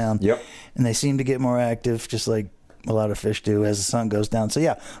goes down. Yep. And they seem to get more active, just like a lot of fish do as the sun goes down. So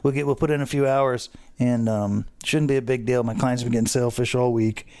yeah, we'll put in a few hours, and shouldn't be a big deal. My clients have been getting sailfish all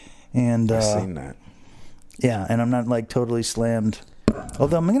week, and I've seen that. Yeah, and I'm not like totally slammed.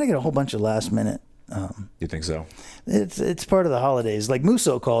 Although I'm gonna get a whole bunch of last minute. You think so? It's part of the holidays. Like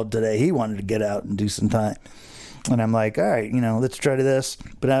Musso called today. He wanted to get out and do some time. And I'm like, all right, let's try to this.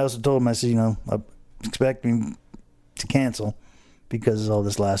 But I also told him, I said, I'm expecting to cancel because of all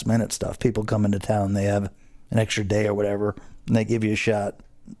this last minute stuff. People come into town, they have an extra day or whatever, and they give you a shot.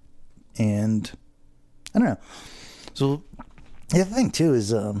 And I don't know. So the other thing too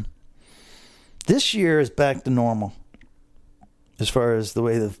is this year is back to normal as far as the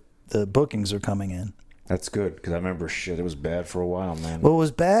way the bookings are coming in. That's good, because I remember it was bad for a while, man. Well, it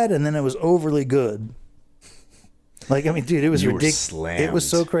was bad, and then it was overly good. Like, I mean, dude, it was ridiculous. It was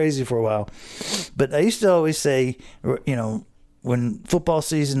so crazy for a while. But I used to always say, you know, when football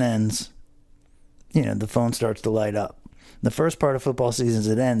season ends, you know, the phone starts to light up. The first part of football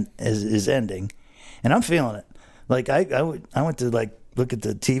season is ending, and I'm feeling it. Like, I went to, like, look at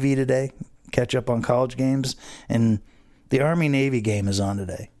the TV today, catch up on college games, and the Army-Navy game is on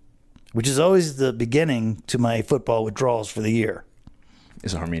today, which is always the beginning to my football withdrawals for the year.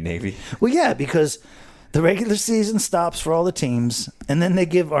 Is Army-Navy? Well, yeah, because the regular season stops for all the teams, and then they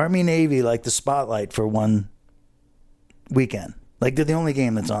give Army-Navy, like, the spotlight for one weekend. Like, they're the only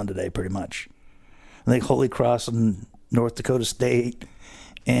game that's on today, pretty much. Like Holy Cross and North Dakota State,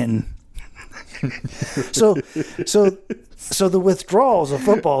 and so the withdrawals of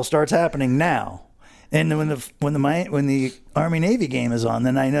football starts happening now. And when the Army-Navy game is on,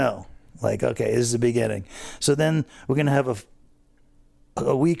 then I know, like, okay, this is the beginning. So then we're gonna have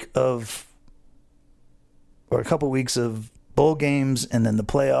a week of, or a couple weeks of bowl games, and then the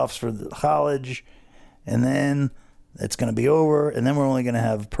playoffs for the college, and then it's going to be over, and then we're only going to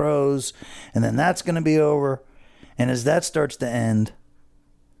have pros, and then that's going to be over. And as that starts to end,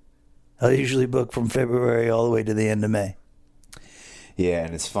 I'll usually book from February all the way to the end of May. Yeah,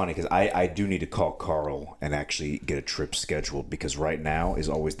 and it's funny because I do need to call Carl and actually get a trip scheduled, because right now is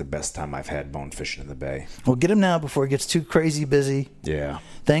always the best time I've had bone fishing in the bay. Well, get him now before it gets too crazy busy. Yeah.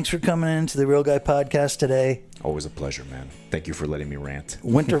 Thanks for coming in to the Real Guy Podcast today. Always a pleasure, man. Thank you for letting me rant.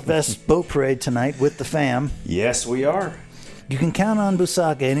 Winterfest Boat Parade tonight with the fam. Yes, we are. You can count on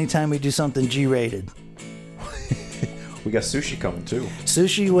Busaka anytime we do something G-rated. We got sushi coming, too.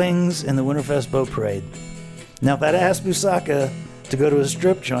 Sushi, wings, and the Winterfest Boat Parade. Now, if I'd asked Busaka to go to a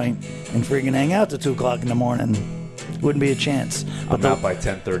strip joint and freaking hang out till 2 o'clock in the morning, wouldn't be a chance. I'm out by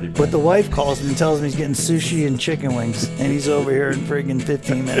 10:30. But the wife calls me and tells me he's getting sushi and chicken wings, and he's over here in friggin'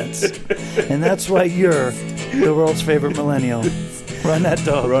 15 minutes. And that's why you're the world's favorite millennial. Run that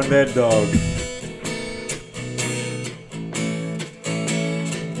dog. Run that dog.